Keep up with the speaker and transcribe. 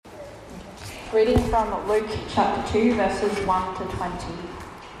Reading from Luke chapter 2, verses 1 to 20.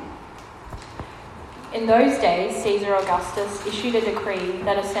 In those days, Caesar Augustus issued a decree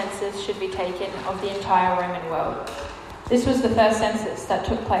that a census should be taken of the entire Roman world. This was the first census that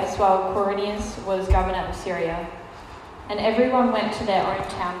took place while Quirinius was governor of Syria, and everyone went to their own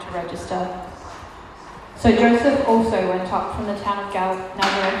town to register. So Joseph also went up from the town of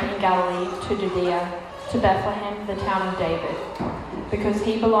Nazareth in Galilee to Judea, to Bethlehem, the town of David, because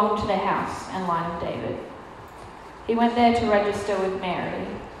he belonged to the house and line of David. He went there to register with Mary,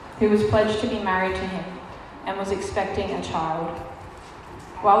 who was pledged to be married to him and was expecting a child.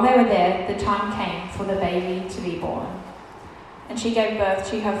 While they were there, the time came for the baby to be born, and she gave birth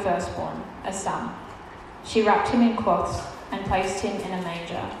to her firstborn, a son. She wrapped him in cloths and placed him in a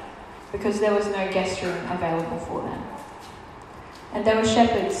manger, because there was no guest room available for them. And there were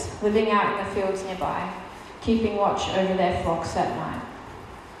shepherds living out in the fields nearby, keeping watch over their flocks at night.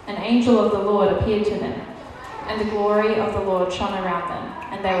 An angel of the Lord appeared to them, and the glory of the Lord shone around them,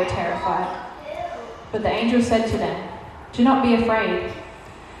 and they were terrified. But the angel said to them, "Do not be afraid.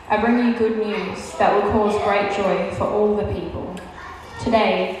 I bring you good news that will cause great joy for all the people.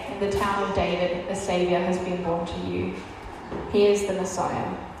 Today, in the town of David, a Saviour has been born to you. He is the Messiah,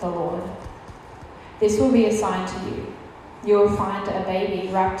 the Lord. This will be a sign to you. You will find a baby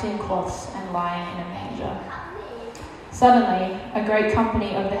wrapped in cloths and lying in a manger." Suddenly, a great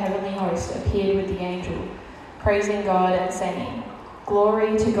company of the heavenly host appeared with the angel, praising God and saying,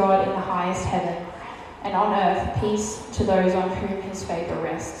 "Glory to God in the highest heaven, and on earth peace to those on whom his favour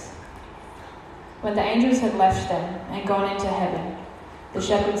rests." When the angels had left them and gone into heaven, the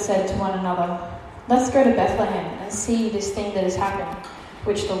shepherds said to one another, "Let's go to Bethlehem and see this thing that has happened,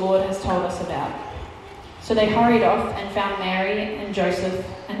 which the Lord has told us about." So they hurried off and found Mary and Joseph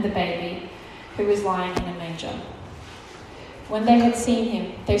and the baby, who was lying in a manger. When they had seen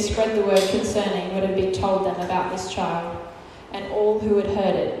him, they spread the word concerning what had been told them about this child, and all who had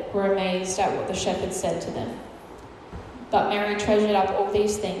heard it were amazed at what the shepherds said to them. But Mary treasured up all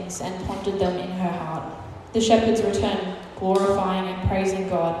these things and pondered them in her heart. The shepherds returned, glorifying and praising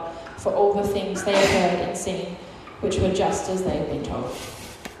God for all the things they had heard and seen, which were just as they had been told.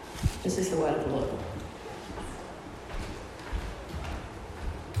 This is the word of the Lord.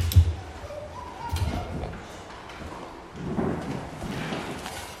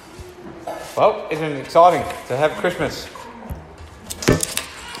 Well, isn't it exciting to have Christmas?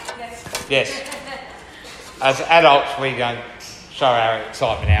 Yes. As adults, we don't show our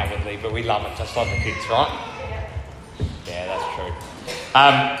excitement outwardly, but we love it just like the kids, right? Yeah, that's true.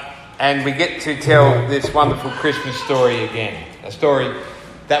 And we get to tell this wonderful Christmas story again. A story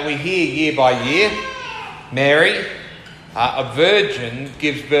that we hear year by year. Mary, a virgin,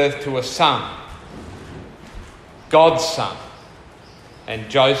 gives birth to a son, God's son. And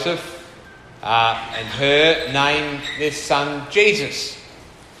Joseph and her named this son Jesus,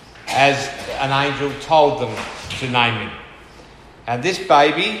 as an angel told them to name him. And this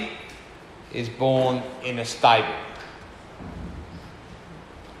baby is born in a stable.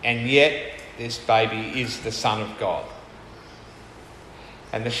 And yet, this baby is the Son of God.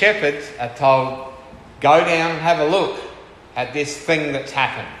 And the shepherds are told, go down and have a look at this thing that's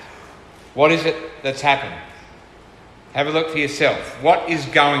happened. What is it that's happened? Have a look for yourself. What is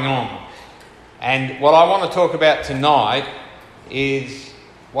going on? And what I want to talk about tonight is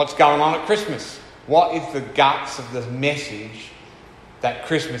what's going on at Christmas. What is the guts of the message that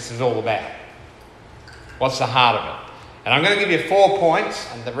Christmas is all about? What's the heart of it? And I'm going to give you 4 points,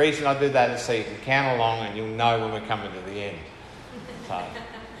 and the reason I do that is so you can count along and you'll know when we're coming to the end. So,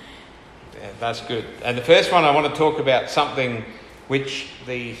 yeah, that's good. And the first one, I want to talk about something which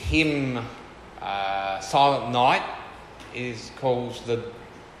the hymn Silent Night calls the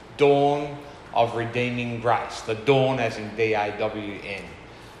dawn of redeeming grace. The dawn as in D-A-W-N,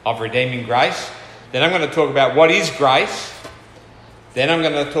 of redeeming grace. Then I'm going to talk about what is grace. Then I'm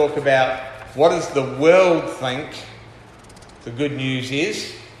going to talk about what does the world think the good news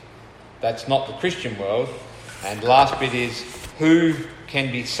is. That's not the Christian world. And the last bit is who can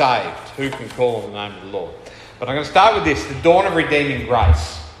be saved, who can call on the name of the Lord. But I'm going to start with this, the dawn of redeeming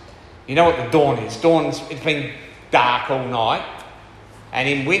grace. You know what the dawn is. It's been dark all night. And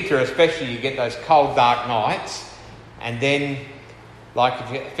in winter especially, you get those cold, dark nights. And then,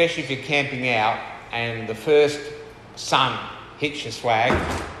 especially if you're camping out and the first sun hits your swag,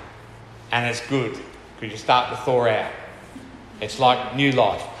 and it's good because you start to thaw out. It's like new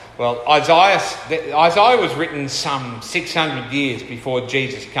life. Well, Isaiah was written some 600 years before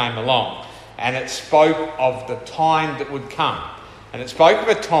Jesus came along, and it spoke of the time that would come. And it spoke of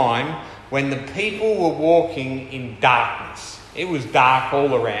a time when the people were walking in darkness. It was dark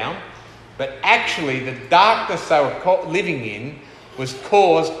all around, But actually the darkness they were living in was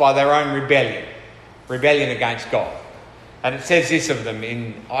caused by their own rebellion against God. And it says this of them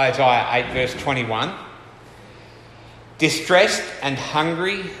in Isaiah 8 verse 21. Distressed and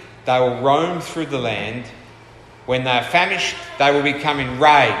hungry, they will roam through the land. When they are famished, they will become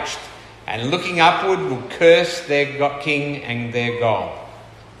enraged, and looking upward will curse their king and their God.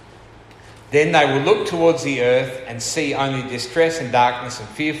 Then they will look towards the earth and see only distress and darkness and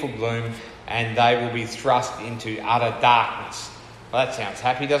fearful gloom, and they will be thrust into utter darkness. Well, that sounds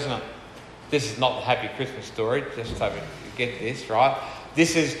happy, doesn't it? This is not the happy Christmas story, just so we get this, right?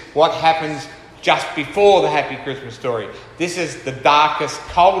 This is what happens just before the happy Christmas story. This is the darkest,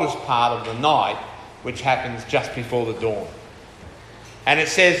 coldest part of the night, which happens just before the dawn. And it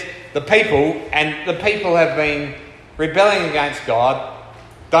says the people have been rebelling against God,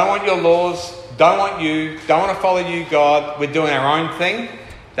 don't want your laws, don't want to follow you, God. We're doing our own thing.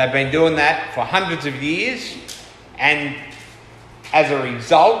 They've been doing that for hundreds of years, and as a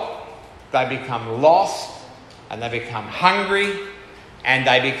result, they become lost, and they become hungry, and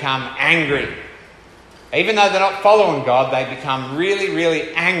they become angry. Even though they're not following God, they become really,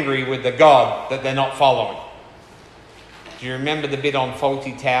 really angry with the God that they're not following. Do you remember the bit on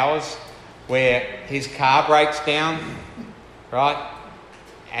Fawlty Towers where his car breaks down, right?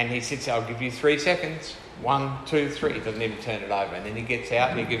 And he sits there, I'll give you 3 seconds. 1, 2, 3. He doesn't even turn it over. And then he gets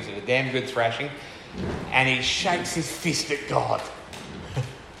out and he gives it a damn good thrashing. And he shakes his fist at God.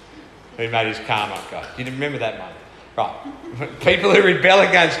 Who made his car not go. You remember that moment? Right. People who rebel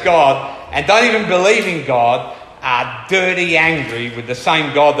against God and don't even believe in God are dirty angry with the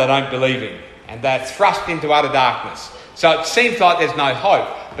same God they don't believe in. And they're thrust into utter darkness. So it seems like there's no hope.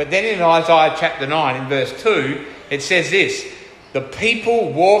 But then in Isaiah chapter 9, in verse 2, it says this: the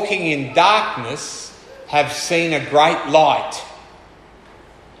people walking in darkness have seen a great light.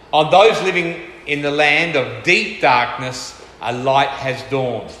 On those living in the land of deep darkness, a light has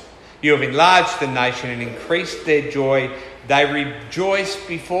dawned. You have enlarged the nation and increased their joy. They rejoice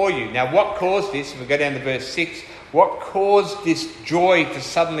before you. Now, what caused this? If we go down to verse 6, what caused this joy to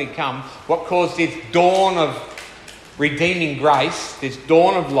suddenly come? What caused this dawn of redeeming grace, this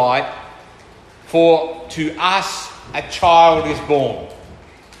dawn of light? For to us a child is born.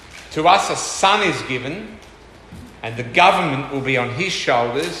 To us a son is given, and the government will be on his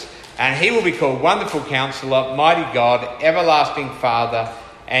shoulders, and he will be called Wonderful Counselor, Mighty God, Everlasting Father,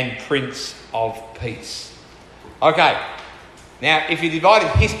 and Prince of Peace. Okay, now if you divided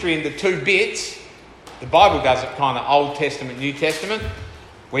history into 2 bits, the Bible does it kind of Old Testament, New Testament.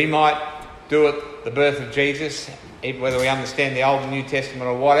 We might do it the birth of Jesus, whether we understand the Old and New Testament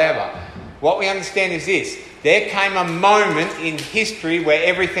or whatever. What we understand is this: there came a moment in history where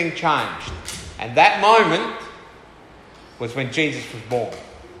everything changed. And that moment was when Jesus was born.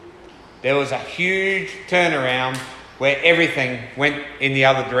 There was a huge turnaround where everything went in the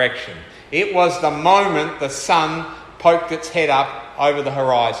other direction. It was the moment the sun poked its head up over the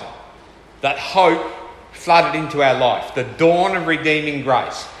horizon, that hope flooded into our life, the dawn of redeeming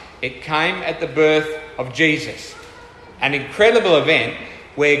grace. It came at the birth of Jesus, an incredible event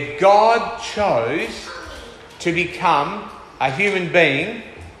where God chose to become a human being,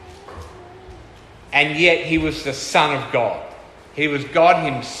 and yet he was the Son of God. He was God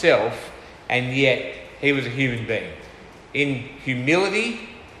himself, and yet he was a human being, in humility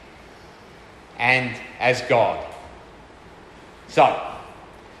and as God. So,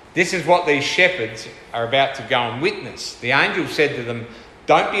 this is what these shepherds are about to go and witness. The angel said to them,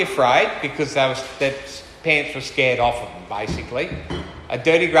 don't be afraid, because their pants were scared off of them, basically. A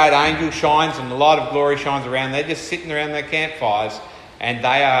dirty great angel shines and the light of glory shines around. They're just sitting around their campfires and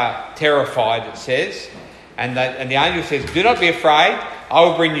they are terrified, it says. And the angel says, do not be afraid. I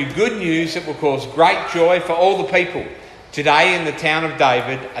will bring you good news that will cause great joy for all the people. Today in the town of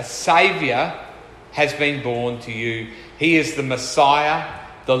David, a Saviour has been born to you. He is the Messiah,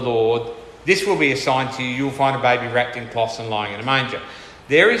 the Lord. This will be a sign to you. You will find a baby wrapped in cloths and lying in a manger.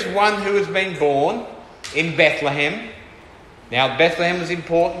 There is one who has been born in Bethlehem. Now, Bethlehem was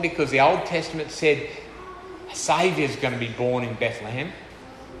important because the Old Testament said a Saviour is going to be born in Bethlehem.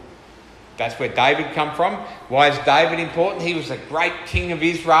 That's where David come from. Why is David important? He was the great king of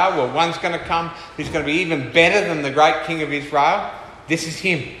Israel. Well, one's going to come who's going to be even better than the great king of Israel. This is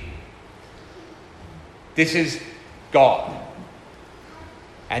him. This is God.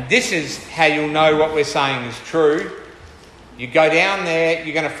 And this is how you'll know what we're saying is true. You go down there,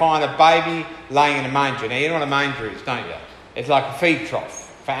 you're going to find a baby laying in a manger. Now, you know what a manger is, don't you? It's like a feed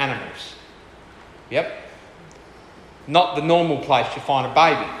trough for animals. Yep. Not the normal place you find a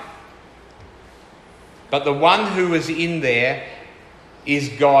baby. But the one who was in there is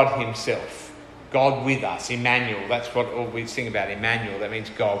God himself. God with us, Emmanuel. That's what we sing about, Emmanuel. That means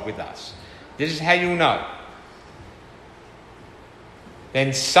God with us. This is how you'll know.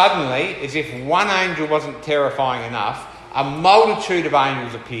 Then suddenly, as if one angel wasn't terrifying enough, a multitude of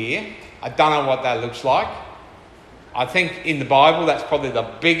angels appear. I don't know what that looks like. I think in the Bible that's probably the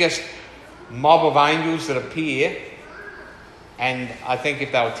biggest mob of angels that appear. And I think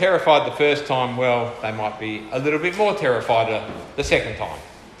if they were terrified the first time, well, they might be a little bit more terrified the second time.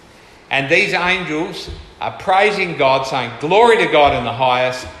 And these angels are praising God, saying, "Glory to God in the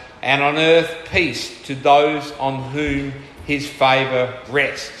highest, and on earth peace to those on whom his favour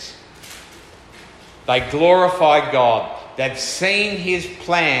rests." They glorify God. They've seen his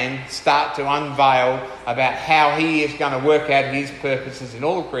plan start to unveil about how he is going to work out his purposes in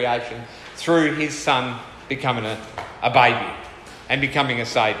all of creation through his son becoming a baby and becoming a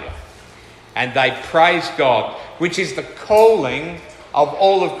saviour. And they praise God, which is the calling of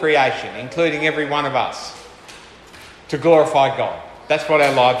all of creation, including every one of us, to glorify God. That's what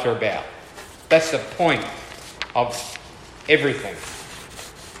our lives are about. That's the point of everything.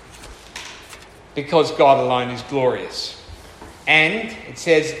 Because God alone is glorious. And it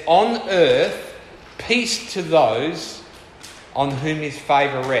says, on earth, peace to those on whom his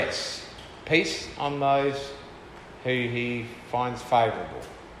favour rests. Peace on those who he finds favourable.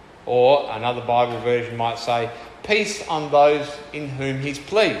 Or another Bible version might say, peace on those in whom he's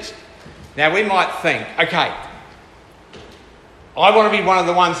pleased. Now we might think, okay, I want to be one of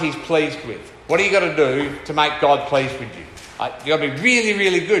the ones he's pleased with. What do you got to do to make God pleased with you? You've got to be really,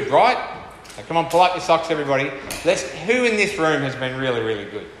 really good, right? Now, come on, pull up your socks, everybody. Who in this room has been really, really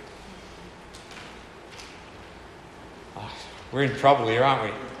good? Oh, we're in trouble here, aren't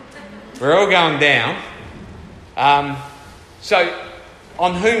we? We're all going down. So,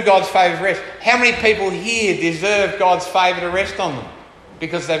 on whom God's favour rests. How many people here deserve God's favour to rest on them?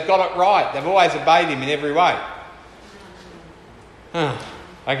 Because they've got it right. They've always obeyed him in every way.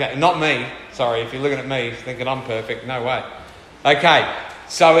 Okay, not me. Sorry, if you're looking at me thinking I'm perfect, no way. Okay,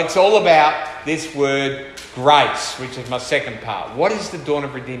 so it's all about this word grace, which is my second part. What is the dawn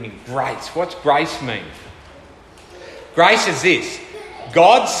of redeeming grace? What's grace mean? Grace is this.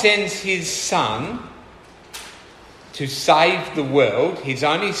 God sends his son to save the world, his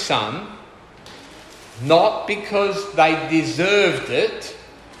only son, not because they deserved it,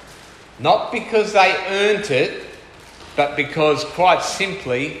 not because they earned it, but because, quite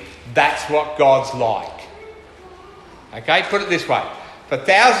simply, that's what God's like. Okay, put it this way. For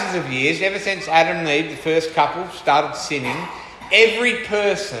thousands of years, ever since Adam and Eve, the first couple, started sinning, every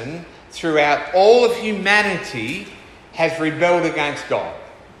person throughout all of humanity has rebelled against God.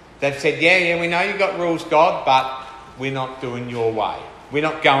 They've said, yeah, we know you've got rules, God, but we're not doing your way. We're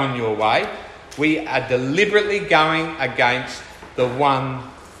not going your way. We are deliberately going against the one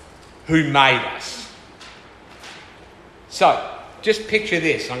who made us. So, just picture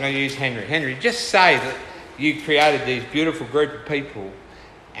this. I'm going to use Henry. Henry, just say that you created these beautiful group of people,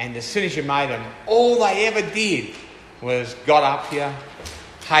 and as soon as you made them, all they ever did was got up here,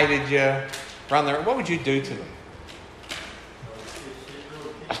 hated you, run there. What would you do to them?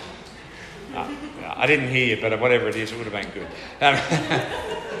 I didn't hear you, but whatever it is, it would have been good.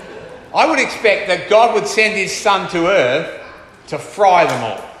 I would expect that God would send his son to earth to fry them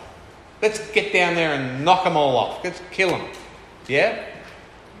all. Let's get down there and knock them all off. Let's kill them. Yeah?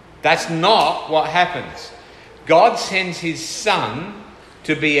 That's not what happens. God sends his son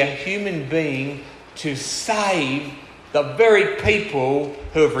to be a human being to save the very people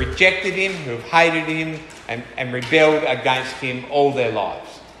who have rejected him, who have hated him and rebelled against him all their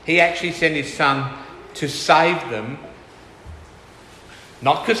lives. He actually sent his son to save them,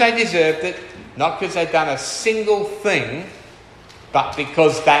 not because they deserved it, not because they'd done a single thing, but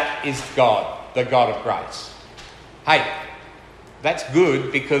because that is God, the God of grace. Hey, that's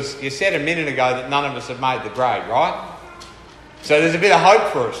good because you said a minute ago that none of us have made the grade, right? So there's a bit of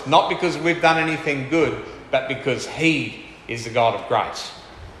hope for us, not because we've done anything good, but because he is the God of grace.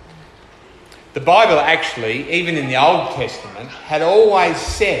 The Bible actually, even in the Old Testament, had always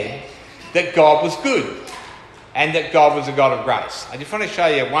said that God was good and that God was a God of grace. I just want to show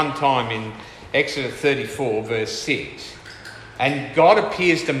you one time in Exodus 34 verse 6. And God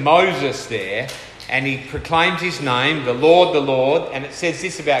appears to Moses there and he proclaims his name, the Lord, and it says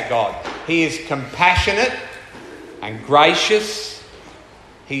this about God. He is compassionate and gracious.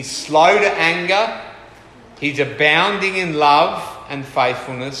 He's slow to anger. He's abounding in love and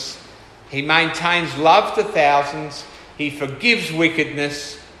faithfulness. He maintains love to thousands. He forgives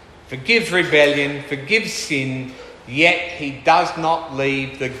wickedness, forgives rebellion, forgives sin, yet he does not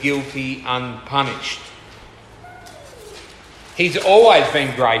leave the guilty unpunished. He's always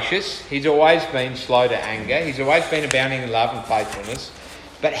been gracious. He's always been slow to anger. He's always been abounding in love and faithfulness.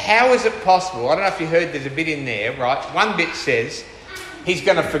 But how is it possible? I don't know if you heard, there's a bit in there, right? One bit says he's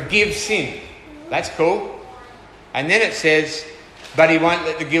going to forgive sin. That's cool. And then it says, but he won't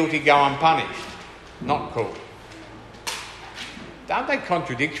let the guilty go unpunished. Not cool. Aren't they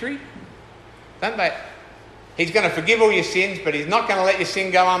contradictory? Don't they? He's going to forgive all your sins, but he's not going to let your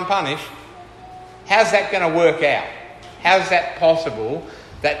sin go unpunished. How's that going to work out? How's that possible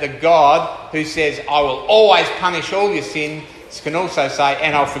that the God who says, I will always punish all your sins, can also say,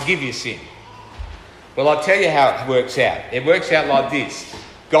 and I'll forgive your sin? Well, I'll tell you how it works out. It works out like this.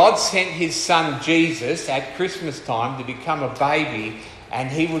 God sent his son Jesus at Christmas time to become a baby, and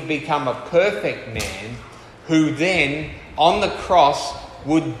he would become a perfect man who then, on the cross,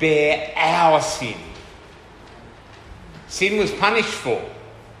 would bear our sin. Sin was punished for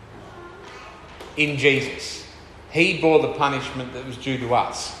in Jesus. He bore the punishment that was due to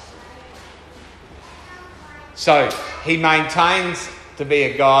us. So, he maintains to be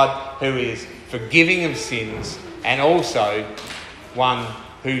a God who is forgiving of sins and also one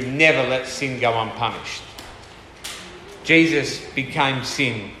who never lets sin go unpunished. Jesus became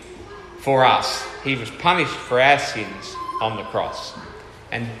sin for us. He was punished for our sins on the cross.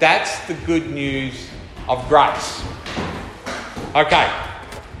 And that's the good news of grace. Okay,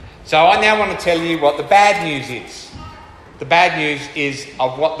 so I now want to tell you what the bad news is. The bad news is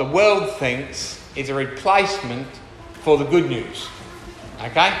of what the world thinks is a replacement for the good news.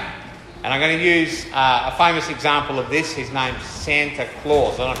 Okay? And I'm going to use a famous example of this. His name's Santa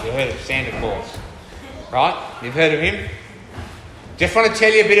Claus. I don't know if you've heard of Santa Claus. Right? You've heard of him? Just want to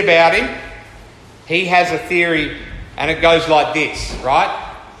tell you a bit about him. He has a theory, and it goes like this,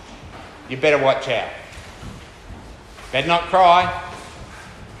 right? You better watch out. Better not cry.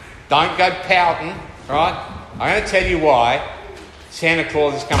 Don't go pouting, right? I'm going to tell you why Santa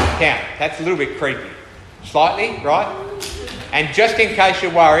Claus is coming to town. That's a little bit creepy. Slightly, right? And just in case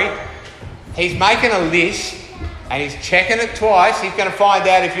you're worried, he's making a list and he's checking it twice. He's going to find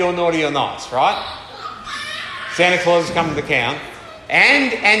out if you're naughty or nice, right? Santa Claus is coming to town.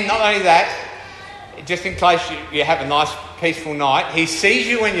 And not only that, just in case you have a nice peaceful night, he sees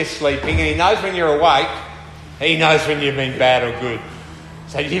you when you're sleeping and he knows when you're awake. He knows when you've been bad or good.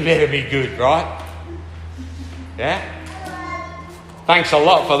 So you better be good, right? Yeah? Thanks a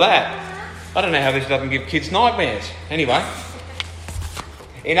lot for that. I don't know how this doesn't give kids nightmares. Anyway.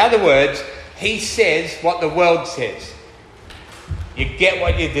 In other words, he says what the world says. You get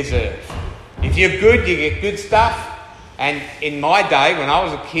what you deserve. If you're good, you get good stuff. And in my day, when I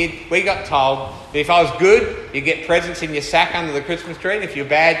was a kid, we got told that if I was good, you get presents in your sack under the Christmas tree. And if you're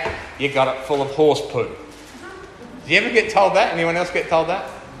bad, you got it full of horse poo. Did you ever get told that? Anyone else get told that?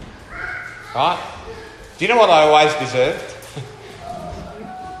 Right? Do you know what I always deserved?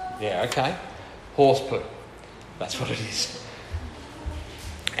 Yeah, okay. Horse poo. That's what it is.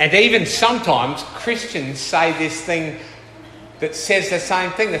 And even sometimes Christians say this thing that says the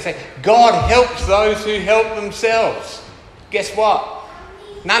same thing. They say, God helps those who help themselves. Guess what?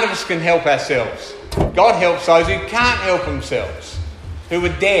 None of us can help ourselves. God helps those who can't help themselves, who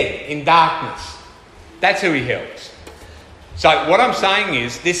are dead in darkness. That's who he helps. So what I'm saying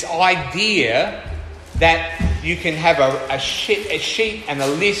is this idea that you can have a sheet and a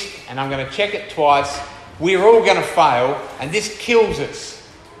list, and I'm going to check it twice, we're all going to fail, and this kills us.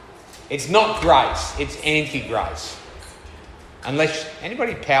 It's not grace, it's anti-grace. Unless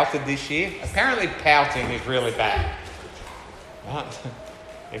anybody pouted this year? Apparently pouting is really bad. Right?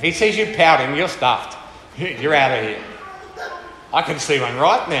 If he sees you pouting, you're stuffed. You're out of here. I can see one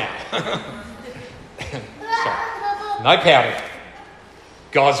right now. So, no pouting.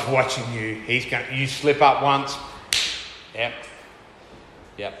 God's watching you. You slip up once. Yep.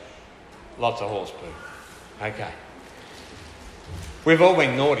 Lots of horse poo. Okay. We've all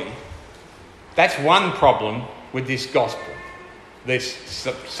been naughty. That's one problem with this gospel. This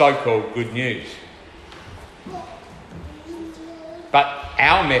so-called good news. But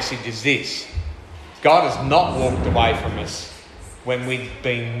our message is this. God has not walked away from us when we've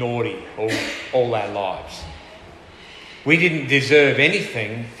been naughty all our lives. We didn't deserve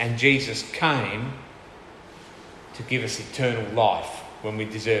anything, and Jesus came to give us eternal life when we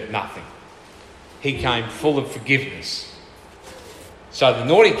deserved nothing. He came full of forgiveness. So the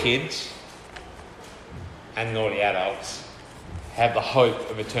naughty kids and naughty adults have the hope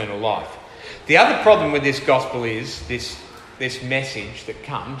of eternal life. The other problem with this gospel is this message that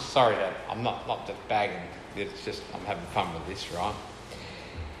comes. Sorry, I'm not just bagging. It's just I'm having fun with this, right?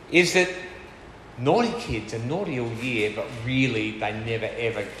 Is that naughty kids are naughty all year, but really they never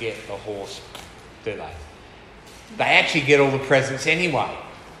ever get the horse, do they? They actually get all the presents anyway.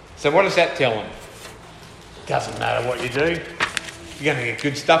 So what does that tell them? Doesn't matter what you do. You're going to get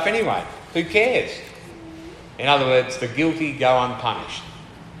good stuff anyway. Who cares? In other words, the guilty go unpunished.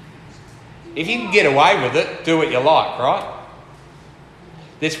 If you can get away with it, do what you like, right?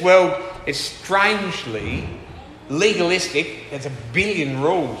 This world is strangely legalistic. There's a billion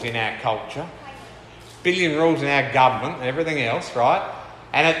rules in our culture, billion rules in our government and everything else, right?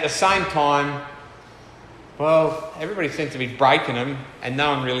 And at the same time, well, everybody seems to be breaking them and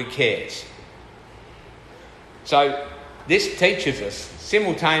no one really cares. So this teaches us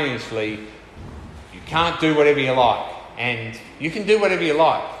simultaneously you can't do whatever you like and you can do whatever you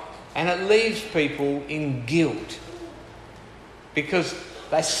like. And it leaves people in guilt because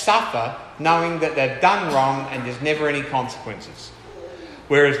they suffer knowing that they've done wrong and there's never any consequences.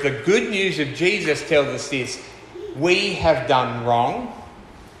 Whereas the good news of Jesus tells us this: we have done wrong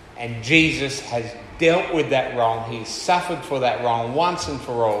and Jesus has dealt with that wrong. He's suffered for that wrong once and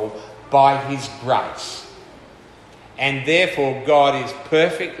for all by his grace. And therefore God is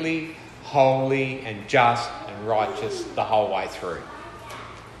perfectly holy and just and righteous the whole way through.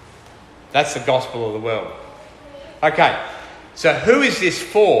 That's the gospel of the world. Okay, so who is this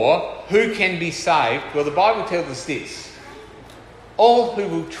for? Who can be saved? Well, the Bible tells us this: all who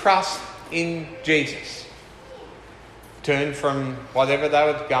will trust in Jesus. Turn from whatever they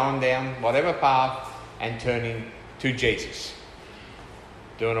were going down, whatever path, and turning to Jesus.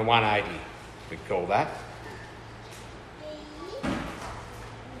 Doing a 180, we call that.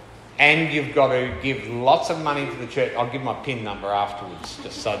 And you've got to give lots of money to the church. I'll give my PIN number afterwards,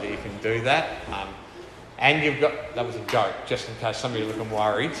 just so that you can do that. And you've got, that was a joke, just in case some of you are looking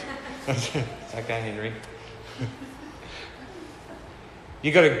worried. It's okay, Henry.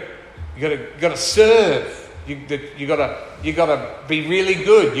 You got to serve. You got to be really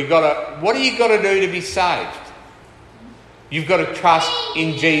good. What do you got to do to be saved? You've got to trust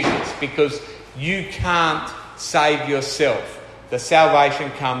in Jesus because you can't save yourself. The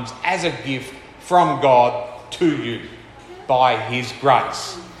salvation comes as a gift from God to you by his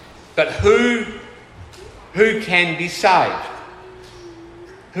grace. But who can be saved?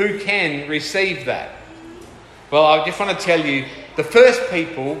 Who can receive that? Well, I just want to tell you, the first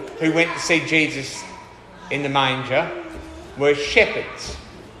people who went to see Jesus in the manger were shepherds.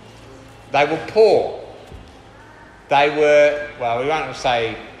 They were poor. They were, well, we won't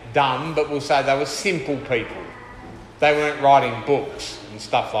say dumb, but we'll say they were simple people. They weren't writing books and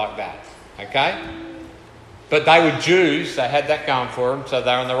stuff like that, okay? But they were Jews, they had that going for them, so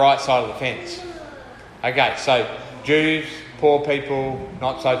they're on the right side of the fence. Okay, so Jews, poor people,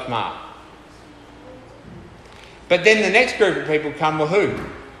 not so smart. But then the next group of people come, well, who?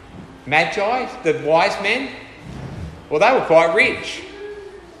 Magi, the wise men? Well, they were quite rich.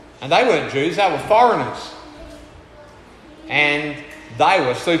 And they weren't Jews, they were foreigners. And they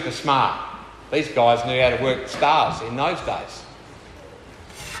were super smart. These guys knew how to work the stars in those days.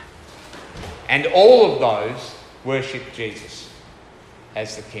 And all of those worshipped Jesus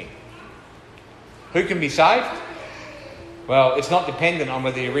as the King. Who can be saved? Well, it's not dependent on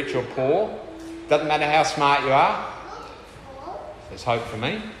whether you're rich or poor. Doesn't matter how smart you are. There's hope for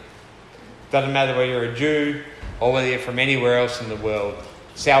me. Doesn't matter whether you're a Jew or whether you're from anywhere else in the world.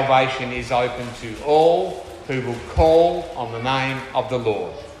 Salvation is open to all who will call on the name of the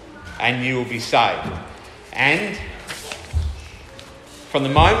Lord, and you will be saved. And from the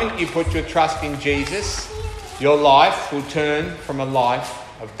moment you put your trust in Jesus, your life will turn from a life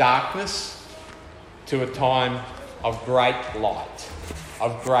of darkness to a time of great light,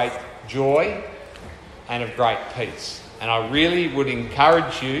 of great joy, and of great peace. And I really would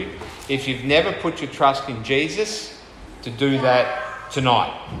encourage you, if you've never put your trust in Jesus, to do that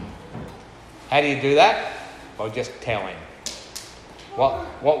tonight. How do you do that? Well, just tell him.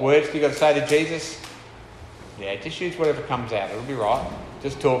 What words do you got to say to Jesus? Yeah, just use whatever comes out. It'll be right.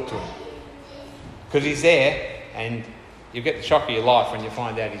 Just talk to him. Because he's there, and you'll get the shock of your life when you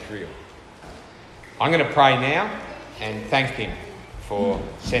find out he's real. I'm going to pray now and thank him for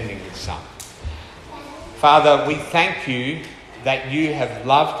sending his son. Father, we thank you that you have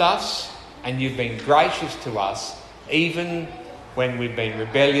loved us and you've been gracious to us even when we've been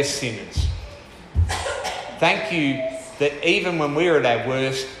rebellious sinners. Thank you that even when we were at our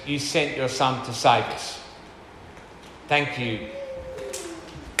worst, you sent your son to save us. Thank you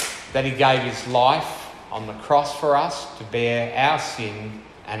that he gave his life on the cross for us to bear our sin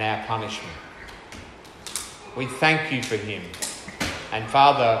and our punishment. We thank you for him. And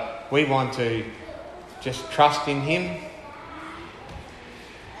Father, we want to just trust in him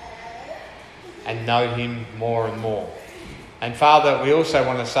and know him more and more. And Father, we also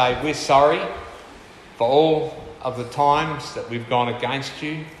want to say we're sorry for all of the times that we've gone against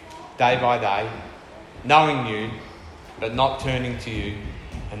you day by day, knowing you, but not turning to you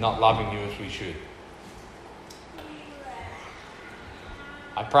and not loving you as we should.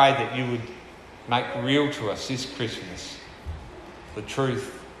 I pray that you would make real to us this Christmas the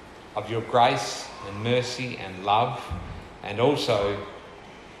truth of your grace and mercy and love, and also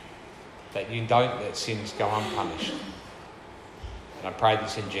that you don't let sins go unpunished. And I pray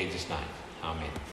this in Jesus' name. Amen.